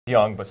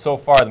young, but so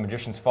far the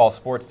Magicians Fall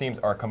sports teams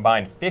are a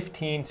combined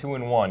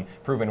 15-2-1,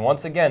 proving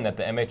once again that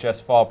the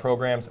MHS Fall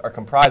programs are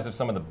comprised of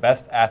some of the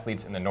best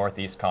athletes in the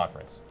Northeast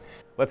Conference.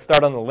 Let's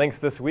start on the Lynx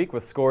this week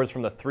with scores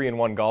from the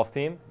 3-1 golf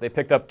team. They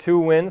picked up 2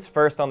 wins,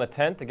 first on the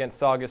 10th against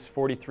Saugus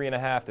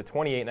 43.5 to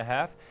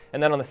 28.5,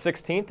 and then on the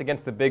 16th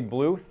against the Big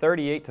Blue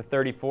 38 to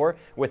 34,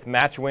 with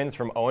match wins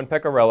from Owen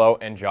Pecorello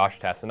and Josh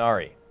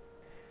Tassinari.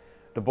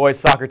 The boys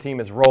soccer team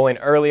is rolling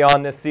early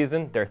on this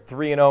season. They're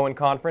 3-0 in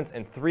conference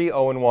and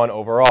 3-0-1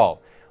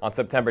 overall. On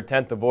September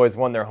 10th, the boys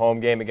won their home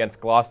game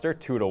against Gloucester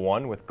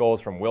 2-1 with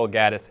goals from Will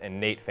Gaddis and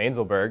Nate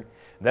Fainzelberg.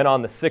 Then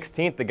on the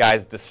 16th, the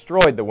guys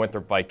destroyed the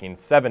Winthrop Vikings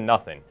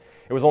 7-0.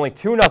 It was only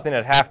 2-0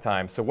 at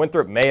halftime, so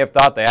Winthrop may have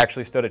thought they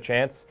actually stood a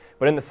chance.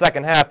 But in the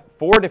second half,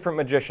 4 different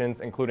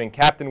Magicians, including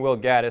Captain Will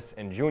Gaddis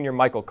and Junior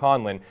Michael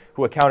Conlin,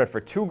 who accounted for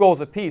 2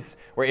 goals apiece,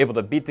 were able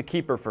to beat the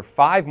keeper for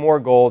 5 more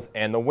goals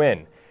and the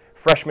win.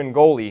 Freshman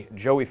goalie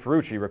Joey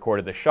Ferrucci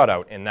recorded the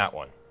shutout in that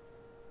one.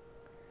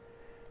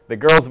 The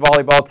girls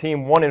volleyball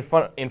team won in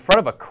front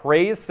of a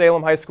crazed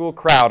Salem High School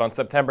crowd on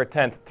September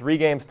 10th,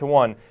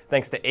 3-1,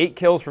 thanks to 8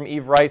 kills from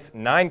Eve Rice,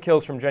 9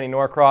 kills from Jenny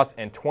Norcross,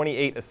 and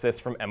 28 assists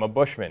from Emma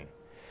Bushman.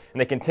 And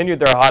they continued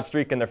their hot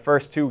streak in their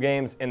first 2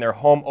 games in their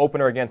home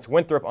opener against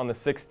Winthrop on the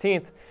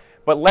 16th,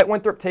 but let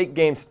Winthrop take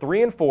games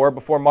 3 and 4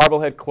 before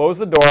Marblehead closed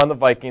the door on the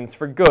Vikings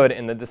for good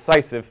in the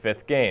decisive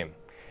 5th game.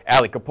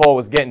 Allie Capole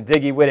was getting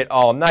diggy with it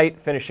all night,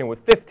 finishing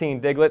with 15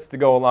 diglets to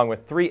go along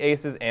with 3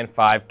 aces and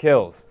 5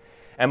 kills.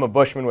 Emma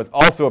Bushman was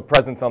also a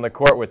presence on the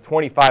court with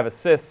 25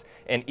 assists,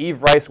 and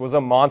Eve Rice was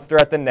a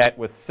monster at the net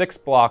with 6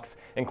 blocks,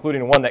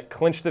 including one that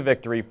clinched the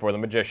victory for the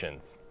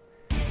Magicians.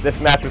 This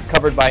match was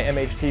covered by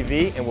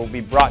MHTV and will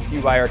be brought to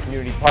you by our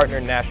community partner,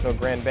 National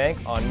Grand Bank,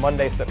 on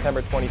Monday,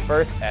 September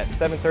 21st at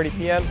 7:30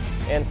 p.m.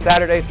 and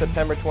Saturday,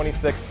 September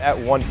 26th at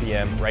 1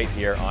 p.m. right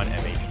here on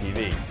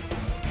MHTV.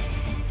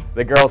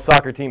 The girls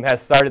soccer team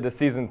has started the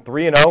season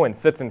 3-0 and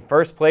sits in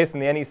first place in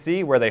the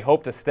NEC, where they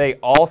hope to stay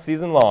all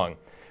season long.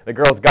 The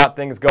girls got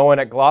things going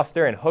at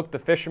Gloucester and hooked the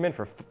Fishermen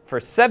for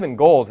 7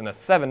 goals in a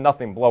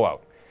 7-0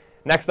 blowout.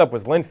 Next up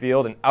was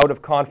Linfield, an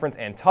out-of-conference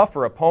and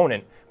tougher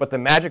opponent, but the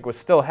magic was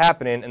still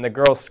happening and the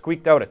girls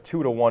squeaked out a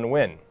 2-1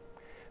 win.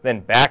 Then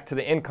back to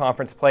the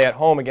in-conference play at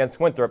home against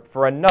Winthrop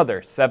for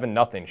another 7-0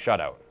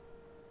 shutout.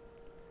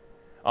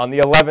 On the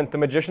 11th, the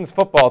Magicians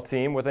football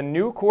team, with a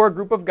new core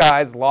group of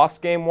guys,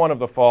 lost Game 1 of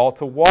the fall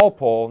to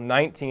Walpole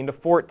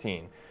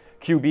 19-14.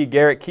 QB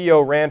Garrett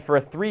Keogh ran for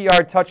a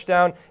 3-yard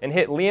touchdown and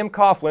hit Liam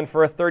Coughlin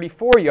for a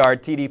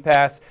 34-yard TD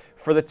pass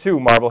for the 2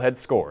 Marblehead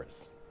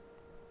scores.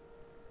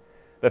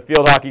 The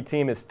field hockey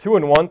team is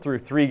 2-1 through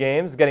 3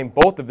 games, getting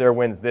both of their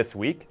wins this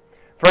week.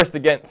 First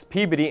against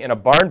Peabody in a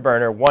barn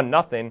burner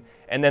 1-0,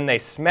 and then they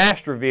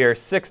smashed Revere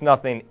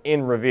 6-0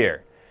 in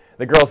Revere.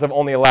 The girls have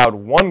only allowed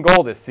 1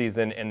 goal this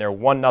season in their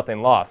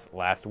 1-0 loss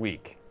last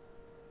week.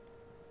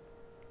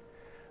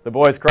 The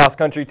boys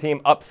cross-country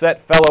team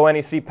upset fellow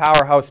NEC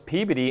powerhouse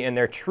Peabody in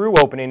their true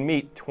opening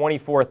meet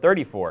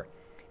 24-34.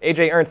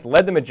 AJ Ernst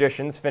led the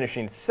Magicians,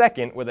 finishing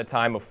second with a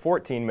time of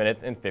 14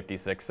 minutes and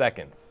 56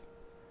 seconds.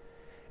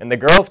 And the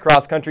girls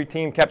cross-country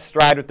team kept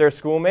stride with their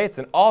schoolmates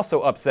and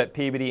also upset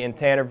Peabody in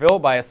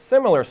Tannerville by a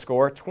similar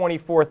score,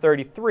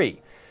 24-33.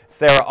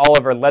 Sarah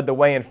Oliver led the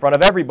way in front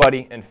of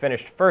everybody and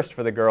finished first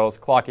for the girls,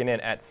 clocking in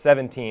at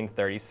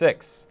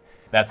 17:36.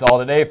 That's all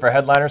today for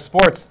Headliner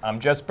Sports. I'm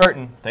Jess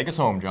Burton. Take us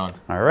home, John.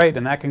 All right,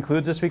 and that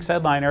concludes this week's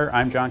Headliner.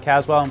 I'm John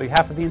Caswell. On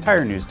behalf of the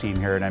entire news team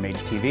here at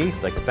MHTV,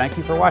 I'd like to thank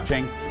you for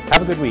watching.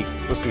 Have a good week.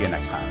 We'll see you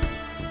next time.